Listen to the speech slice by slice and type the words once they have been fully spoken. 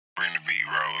Bring the beat,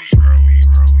 Rose.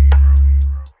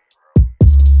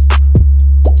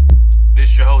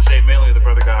 This is your host, Jay Manley of the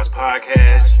Brother Guys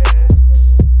podcast.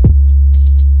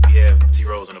 We have T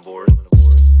Rose on the board.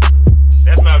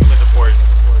 That's Malcolm in support.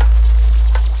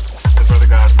 The Brother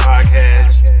Guys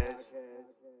podcast.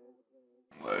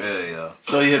 Yeah.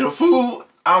 So yeah, the food,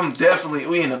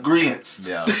 we in agreement.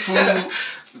 Yeah. The food,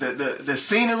 the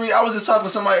scenery. I was just talking to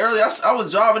somebody earlier. I was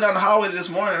driving down the highway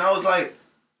this morning and I was like,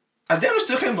 I damn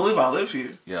still can't believe I live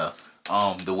here. Yeah.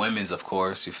 The women's, of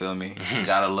course, you feel me?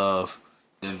 Gotta love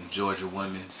them Georgia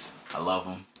women's. I love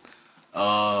them.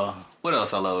 What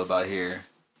else I love about here?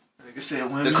 Like I said,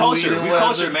 women, the culture. We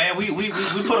culture, man. We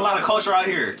put a lot of culture out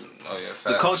here. Oh yeah, facts.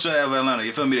 The culture of Atlanta,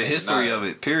 you feel me? The history of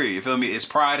it, period. You feel me? It's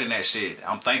pride in that shit.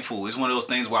 I'm thankful. It's one of those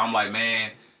things where I'm like,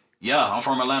 man, yeah, I'm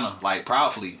from Atlanta, like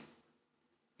proudly.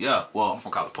 Yeah, well, I'm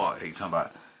from College Park. Hey, you talking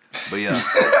about? But yeah.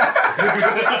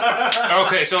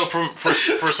 Okay, so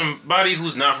for somebody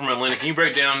who's not from Atlanta, can you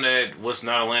break down that what's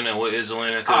not Atlanta and what is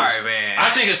Atlanta? All right, man.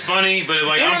 I think it's funny, but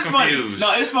like I'm confused. Funny.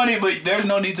 No, it's funny, but there's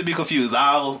no need to be confused.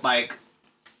 I'll like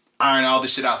iron all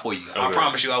this shit out for you. Okay. I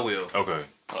promise you I will. Okay.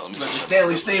 Let me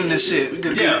Stanley steam this shit. We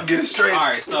gotta get it straight. All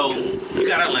right, so you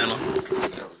got Atlanta.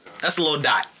 That's a little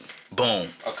dot. Boom.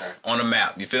 Okay. On the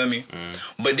map, you feel me?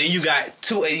 But then you got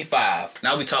 285.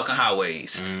 Now we talking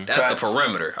highways. That's Facts. the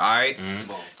perimeter, all right?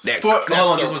 Hold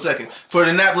on just 1 second. For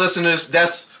the NAP listeners,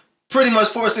 that's pretty much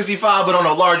 465, but on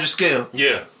a larger scale.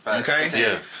 Yeah. Okay?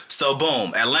 Yeah. So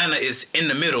boom, Atlanta is in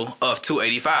the middle of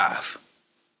 285.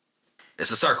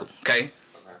 It's a circle, okay?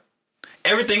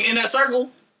 Everything in that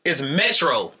circle is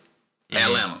metro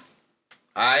Atlanta.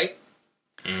 All right?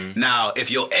 Now, if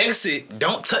your exit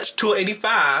don't touch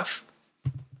 285,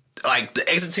 like the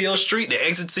exit to your street, the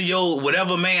exit to your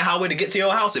whatever main highway to get to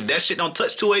your house, if that shit don't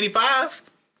touch 285,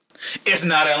 it's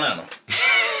not Atlanta.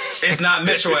 It's not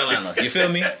Metro Atlanta. You feel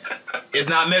me? It's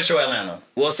not Metro Atlanta.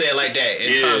 We'll say it like that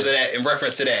in terms of that, in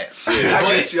reference to that.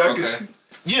 I get you.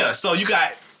 Yeah, so you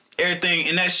got everything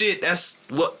in that shit. That's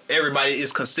what everybody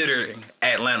is considering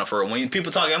Atlanta for. When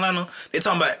people talk Atlanta, they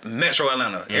talking about Metro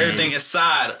Atlanta. Everything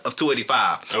inside of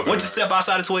 285. Okay. Once you step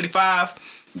outside of 285,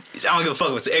 I don't give a fuck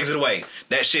if it's the exit away.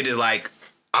 That shit is like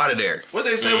out of there. What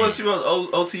they say was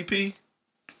OTP?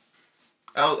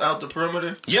 Out the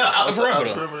perimeter? Yeah, out the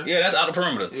perimeter. perimeter. Yeah, that's out the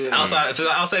perimeter. Yeah. Outside, if it's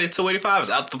outside of 285, it's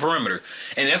out the perimeter.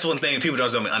 And that's one thing people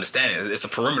don't understand. It's a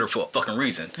perimeter for a fucking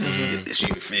reason. If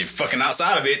you're fucking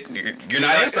outside of it, you're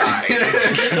not inside.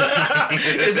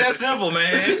 It's that simple,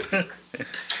 man.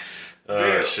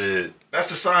 Shit. That's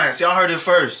the science. Y'all heard it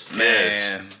first.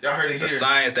 Man. Y'all heard it here. The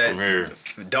science that Here.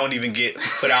 don't even get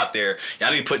put out there.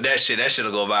 Y'all need to put that shit. That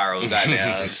shit'll go viral.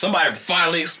 Goddamn. Somebody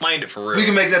finally explained it for real. We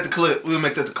can make that the clip.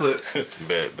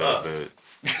 Bet.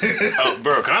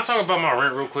 Bro, can I talk about my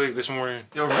rant real quick this morning?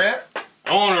 Your rant?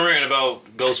 I want to rant about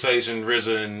Ghostface and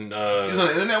RZA and You was on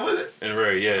the internet with it? and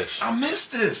Ray. Yes. I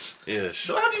missed this. Yes.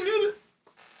 Do I have you muted?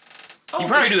 You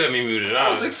probably do have me muted. I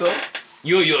don't think so.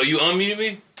 You unmuted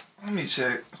me? Let me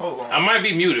check. Hold on. I might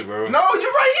be muted, bro. No,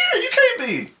 you're right here. You can't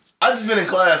be. I just been in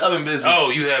class. I've been busy.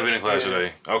 Oh, you have been in class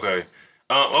today. Okay.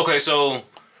 Okay, so,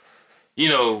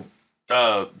 so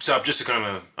I'm just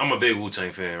I'm a big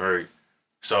Wu-Tang fan, right?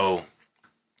 So,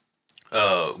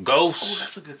 Ghost,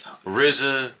 that's a good topic.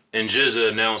 RZA, and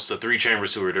GZA announced a 3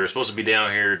 Chambers tour. They're supposed to be down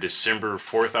here December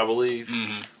 4th, I believe.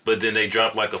 But then they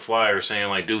dropped like a flyer saying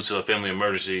like due to a family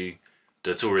emergency,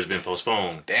 the tour has been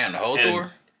postponed. Damn, the whole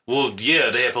tour? Well,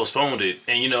 yeah, they had postponed it,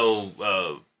 and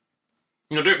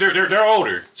they're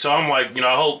older, so I'm like,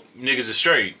 I hope niggas is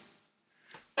straight.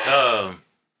 But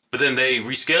then they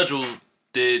rescheduled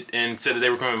it and said that they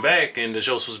were coming back, and the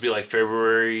show was supposed to be like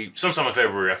sometime in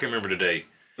February. I can't remember the date.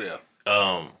 Yeah.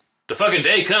 The fucking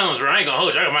day comes where I ain't gonna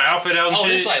hold you. I got my outfit out and shit.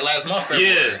 Oh, it's like last month,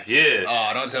 February. Yeah.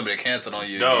 Oh, don't tell me they canceled on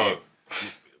you. Dog.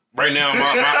 Right now,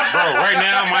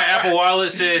 my Apple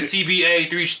Wallet says TBA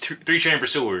 3 Chamber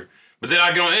Tour. But then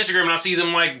I get on Instagram and I see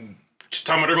them like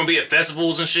talking about they're gonna be at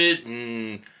festivals and shit,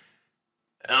 and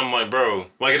I'm like, bro,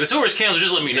 like if the tour is canceled,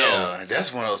 just let me know. Yeah,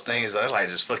 that's one of those things that like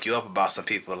just fuck you up about some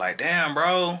people. Like, damn,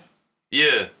 bro.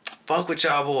 Yeah. Fuck with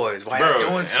y'all boys. Why bro, you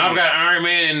doing and I've got Iron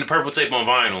Man and the purple tape on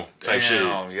vinyl type shit.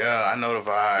 Yeah, I know the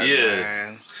vibe,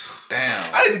 man.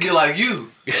 Damn. I need to get like you.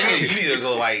 You need to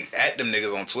go like at them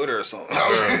niggas on Twitter or something.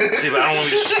 See, but I don't want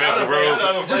to be disrespectful, bro. I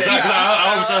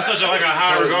hold such a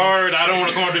high regard. I don't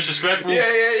want to come out disrespectful.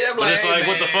 Yeah. But it's like,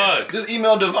 what the fuck? Just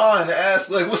email Devon to ask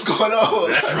like, what's going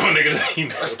on? That's the wrong nigga to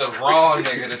email. That's the wrong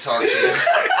nigga to talk to.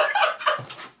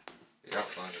 Yeah,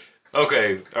 funny.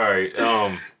 Okay, all right.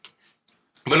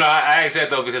 But no, I asked that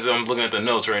though because I'm looking at the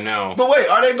notes right now. But wait,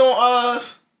 are they going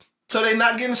So they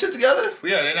not getting shit together?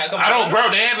 Yeah, they're not coming. I don't,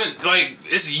 bro. They haven't like.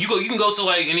 It's you can go to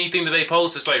like anything that they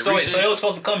post. It's like So wait, recent. so they were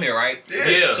supposed to come here, right?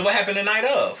 Yeah. So what happened the night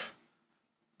of?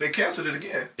 They canceled it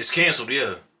again. It's canceled.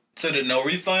 Yeah. So did no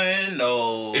refund,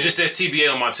 no. It just says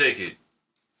TBA on my ticket.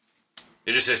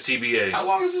 It just says TBA. How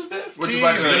long has this been? Which is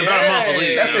like It's been about a month at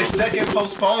least. that's you know? their second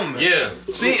postponement. Yeah.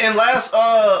 See, and last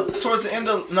towards the end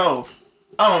of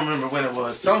I don't remember when it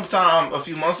was. Sometime a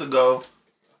few months ago,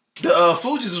 the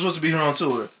Fugees was supposed to be here on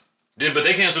tour. But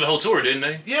they canceled the whole tour, didn't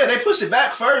they? Yeah, they pushed it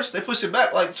back first. They pushed it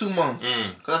back like 2 months.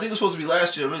 Because I think it was supposed to be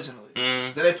last year originally.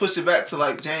 Then they pushed it back to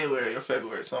like January or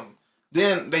February or something.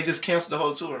 Then they just canceled the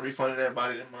whole tour and refunded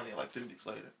everybody their money like 3 weeks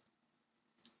later.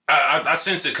 I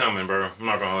sense it coming, bro. I'm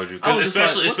not gonna hold you. I was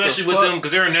just like, Especially what the with fuck? them,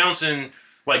 because they're announcing,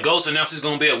 like Ghost announced he's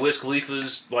gonna be at Wiz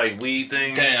Khalifa's like weed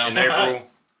thing Damn. in April.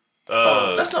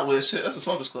 That's not weird shit. That's a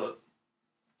smokers club.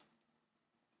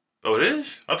 Oh, it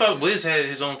is? I thought Wiz had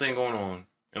his own thing going on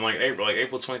in like April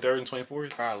 23rd and 24th.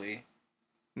 Probably.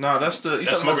 No, that's the you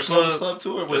That's talking about the Smokers smokers club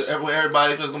tour with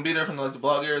everybody was gonna be there from like the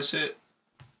blog era shit.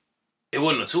 It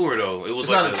wasn't a tour though. It was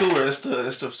It's like not a tour. It's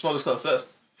the smokers club fest.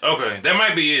 Okay, that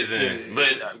might be it then. Yeah.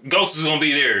 But Ghost is gonna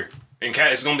be there, and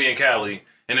it's gonna be in Cali.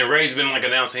 And then Ray's been like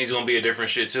announcing he's gonna be a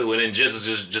different shit too. And then Jizz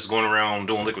is just going around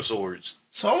doing liquid swords.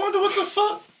 So I wonder what the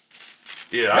fuck.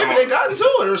 Yeah, Maybe they got into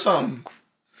it or something.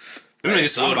 Them niggas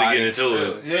still to get into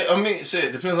it. Yeah, I mean,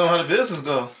 shit depends on how the business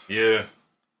go. Yeah.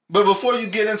 But before you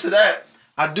get into that,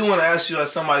 I do want to ask you,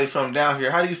 as somebody from down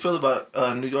here, how do you feel about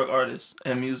New York artists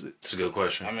and music? It's a good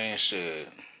question. I mean, shit.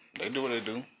 They do what they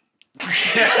do. I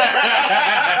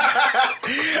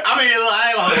mean,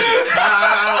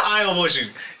 I ain't gonna bullshit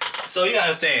you. So you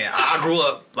understand, I grew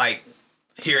up like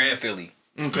here in Philly.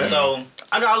 Okay. So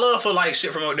I got love for like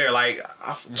shit from out there. Like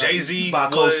Jay-Z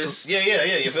was, yeah.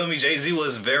 You feel me? Jay-Z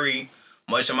was very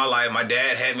much in my life. My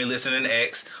dad had me listening to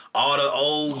X. All the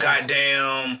old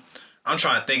goddamn, I'm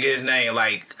trying to think of his name.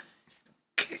 Like,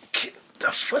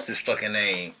 what's his fucking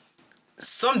name?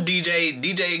 Some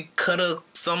DJ Cutter,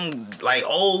 some like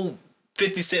old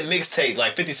 50 Cent mixtape,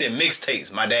 like 50 Cent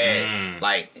mixtapes. My dad,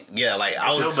 like, yeah, like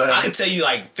I could tell you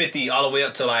like 50 all the way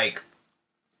up to like,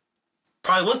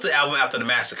 probably what's the album after the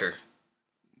massacre?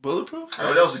 Bulletproof?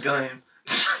 Curtis? Oh, that was a game.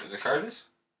 Is it Curtis?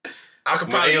 I could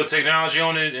probably With technology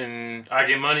on it and I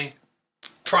Get Money.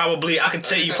 Probably, I could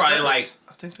tell you probably like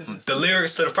I think that the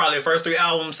lyrics to probably the first 3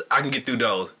 albums. I can get through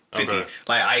those 50. Okay.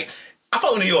 Like I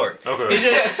fuck with New York. Okay.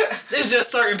 It's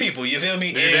just certain people. You feel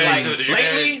me? And like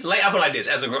lately, I feel like this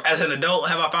as an adult.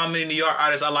 Have I found many New York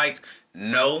artists I like?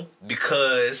 No,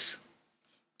 because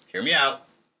hear me out.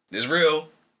 This is real.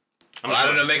 A lot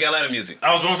of them make Atlanta music.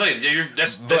 I was gonna say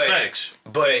that's facts.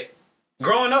 But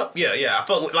growing up, yeah, I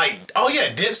fuck with like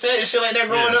Dipset and shit like that.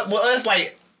 Growing up with us,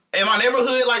 like in my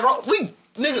neighborhood, like we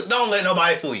niggas don't let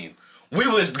nobody fool you. We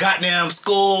was goddamn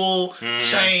school,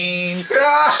 chain,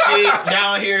 shit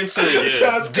down here too. Yeah.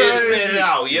 That's crazy. Dipset it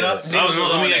out, yup. Yeah.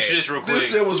 Let me ask you this real quick.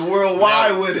 Dipset was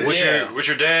worldwide with it. Was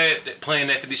your dad playing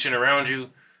that 50 Cent around you?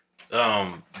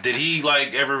 Did he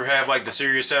like ever have like the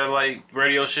Sirius satellite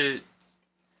radio shit?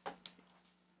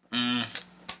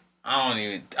 I don't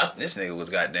even. This nigga was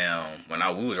goddamn when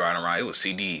we was riding around. It was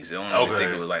CDs. I don't even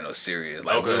think it was like no serious.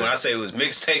 Like when I say it was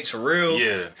mixtapes for real,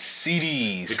 yeah,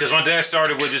 CDs. Because my dad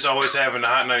started with just always having the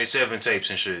Hot 97 tapes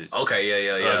and shit. Okay,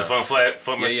 yeah. The Funk Flex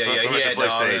tapes,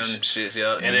 shits,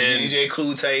 yeah. And then DJ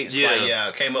Clue tapes,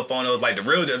 came up on those like the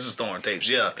real Desert Storm tapes,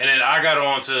 yeah. And then I got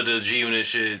onto the G Unit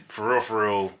shit for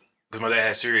real. Because my dad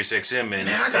had Sirius XM and man,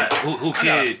 I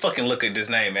gotta fucking look at this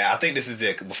name, man. I think this is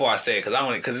it before I say it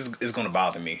because it's gonna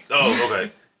bother me. Oh, okay.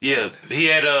 Yeah,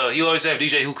 he always have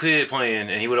DJ Who Kid playing,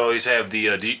 and he would always have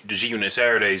the G Unit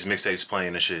Saturdays mixtapes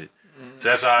playing and shit. So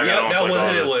that's how I got on. That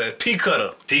was it. Was P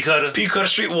Cutter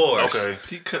Street Wars. Okay.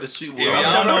 P Cutter Street Wars. Yeah,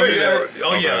 I don't know if you ever.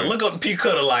 Oh yeah, look up P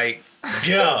Cutter. Like,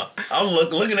 yeah, I'm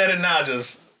looking at it now,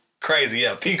 just crazy.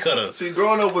 Yeah, P Cutter. See,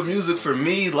 growing up with music for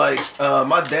me, like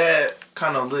my dad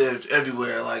kind of lived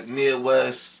everywhere, like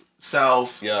Midwest,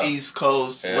 South, East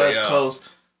Coast, West Coast,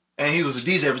 and he was a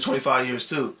DJ for 25 years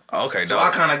too. Okay, so I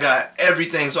kind of got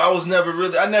everything. So I never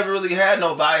really had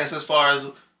no bias as far as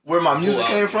where my music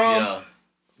came from. Yeah.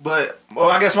 But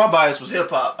I guess my bias was hip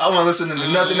hop. I wasn't listening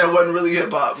to nothing that wasn't really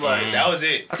hip hop. Like that was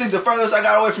it. I think the furthest I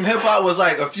got away from hip hop was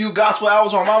like a few gospel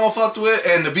albums my mama fucked with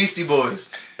and the Beastie Boys.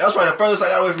 That was probably the furthest I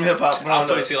got away from hip hop. I'll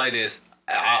put it to you like this: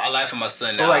 I laugh at my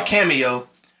son now. Or like Cameo.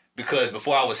 Because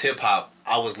before I was hip hop,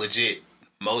 I was legit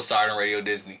Mozart and Radio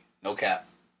Disney. No cap.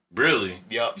 Really?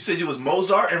 Yep. You said you was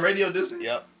Mozart and Radio Disney?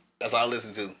 Yep. That's all I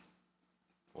listened to.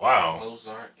 Wow.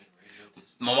 Mozart and Radio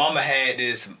Disney. My mama had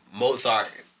this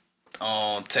Mozart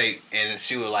tape, and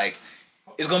she was like,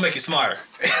 it's gonna make you smarter.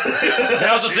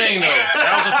 That was the thing, though.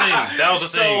 That was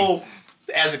the thing. So,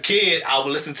 as a kid, I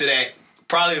would listen to that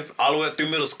probably all the way through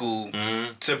middle school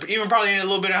to even probably a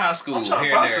little bit in high school. I'm trying to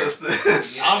here and there. process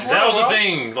this. That was the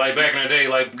thing, like back in the day,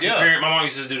 like my mom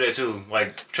used to do that too,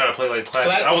 like try to play like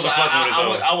classic. I wasn't fucking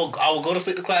with it though. I would go to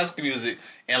sleep to classical music,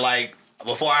 and like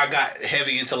before I got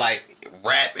heavy into like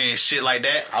rap and shit like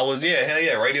that, I was hell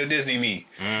yeah, Radio Disney me.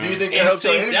 Do you think that helped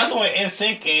your energy? That's when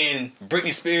NSYNC and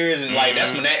Britney Spears and like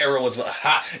that's when that era was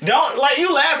hot. Don't like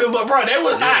you laughing, but bro, that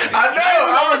was hot. I know.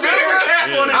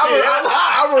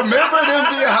 I remember them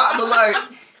being hot, but like,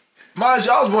 mind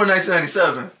you, I was born in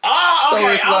 1997. Oh, okay. So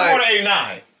it's I was like, born in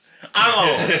 '89.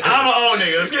 I'm an old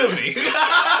nigga. Excuse me.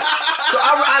 So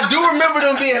I do remember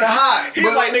them being hot. He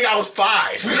was like, nigga, I was 5.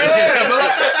 Yeah,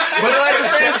 but at the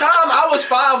same time, I was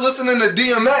 5 listening to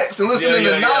DMX and listening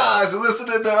to Nas and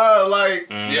listening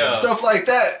to stuff like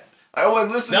that. I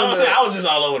wasn't listening to that. I was just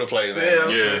all over the place, man. Yeah,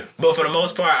 okay. Yeah. But for the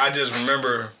most part, I just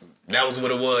remember that was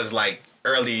what it was like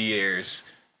early years.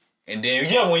 And then,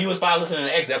 when you was 5 listening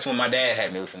to X, that's when my dad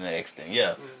had me listening to X then.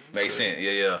 Yeah, makes sense.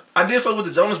 Yeah. I did fuck with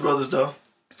the Jonas Brothers, though.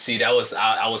 See, that was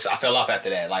I fell off after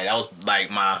that. Like that was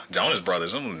like my Jonas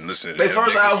Brothers. I'm listening to Their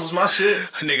first album was my shit.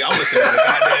 Nigga, I'm listening to the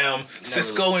goddamn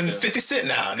Cisco and 50 Cent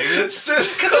now, nigga.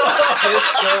 Cisco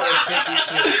and 50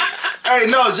 Cent. Hey,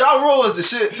 no, Ja Rule was the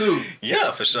shit too.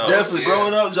 Yeah, for sure. Definitely,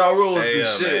 growing up, Ja Rule was the man.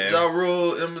 shit. Ja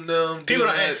Rule, Eminem,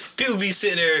 People be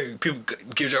sitting there.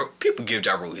 People give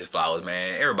Ja Rule his flowers,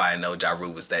 man. Everybody know Ja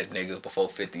Rule was that nigga before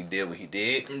 50 did what he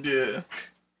did. Yeah.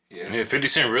 Yeah, 50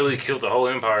 Cent really killed the whole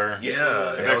empire.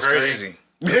 Yeah, that was crazy.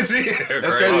 That's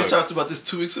crazy. We talked about this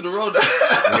 2 weeks in a row.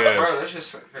 Yeah. Bro, that's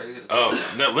just crazy.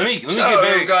 Now let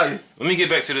me get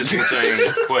back to this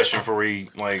Wu-Tang question before we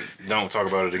don't talk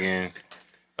about it again.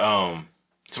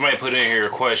 Somebody put in here a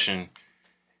question.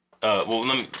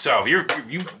 South, you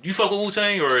fuck with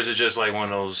Wu-Tang, or is it just like one of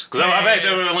those? Because I've asked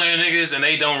other Atlanta niggas and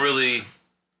they don't really.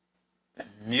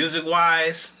 Music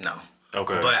wise, no.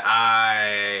 Okay. But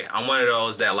I'm one of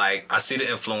those that like I see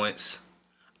the influence.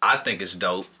 I think it's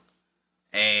dope.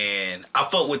 And I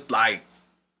fuck with the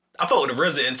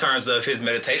RZA in terms of his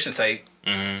meditation tape.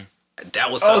 Mm-hmm. That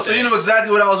was something. Oh, so you know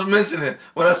exactly what I was mentioning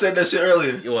when I said that shit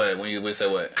earlier. What? When you said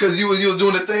what? Because you was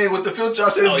doing the thing with the filter. I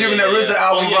said it's giving that RZA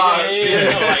album vibes.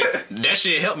 No, like, that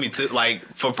shit helped me to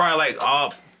for probably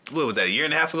what was that, a year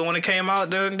and a half ago when it came out?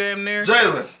 Damn near.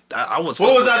 Jalen. I was.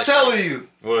 What was I telling you?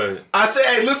 What? I said,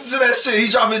 hey, listen to that shit. He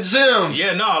dropping gems.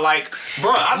 Yeah, no,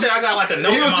 bro, I think I got like a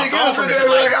note. He was thinking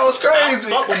like I was crazy. I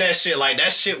fuck with that shit. Like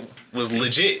that shit was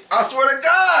legit. I swear to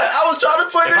God, I was trying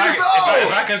to put niggas on.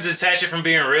 If I can detach it from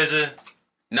being RZA.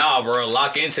 Nah, bro,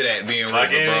 lock into that being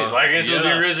RZA, bro. Lock into being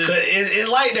RZA. Cause it's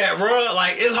like that, bro.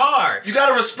 Like it's hard. You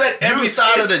gotta respect every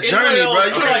side of the journey, bro.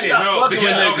 You can't stop fucking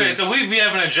with niggas. Okay, so we be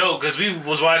having a joke because we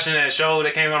was watching that show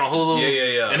that came out on Hulu.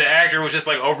 Yeah. And the actor was just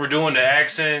like overdoing the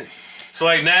accent. So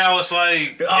like now it's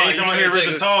like anytime I hear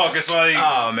RZA talk, it's like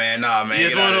man.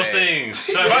 It's one of those things.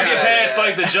 So if I get past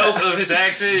like the joke of his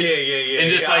accent, and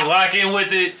just like lock in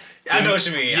with it, I know what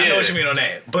you mean. I know what you mean on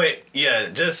that. But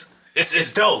yeah, just.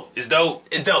 It's dope. It's dope.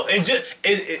 And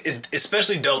it's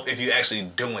especially dope if you actually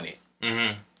doing it.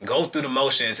 Mm-hmm. Go through the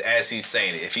motions as he's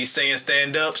saying it. If he's saying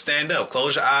stand up, stand up.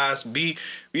 Close your eyes. Be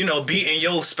in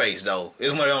your space though.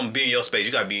 It's one of them. Be in your space.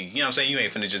 You gotta be. You know what I'm saying. You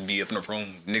ain't finna just be up in the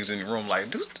room, niggas in the room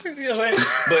like. You know what I'm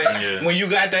saying. But when you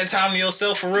got that time to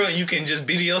yourself for real, you can just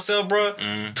be to yourself, bro.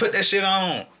 Put that shit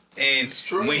on. And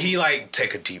when he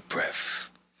take a deep breath.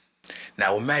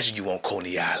 Now imagine you on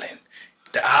Coney Island.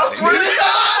 I swear to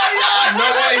God, no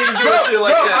way he was doing shit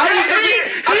like that. I used to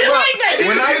be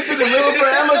when I used to deliver for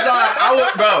Amazon.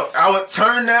 I would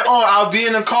turn that on. I'll be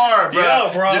in the car, bro.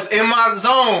 Yeah, bro. Just in my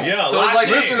zone. Yeah, so it's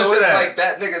like listen to that. Like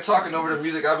that nigga talking over the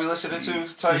music I'll be listening to.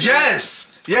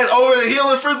 Yes. Yes, over the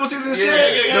healing frequencies and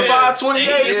shit. The 528,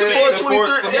 the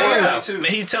 423. Yes. Man,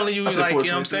 he telling you like, you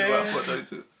know what I'm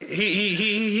saying?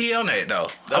 He on that though.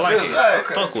 I like it.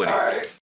 Fuck with it.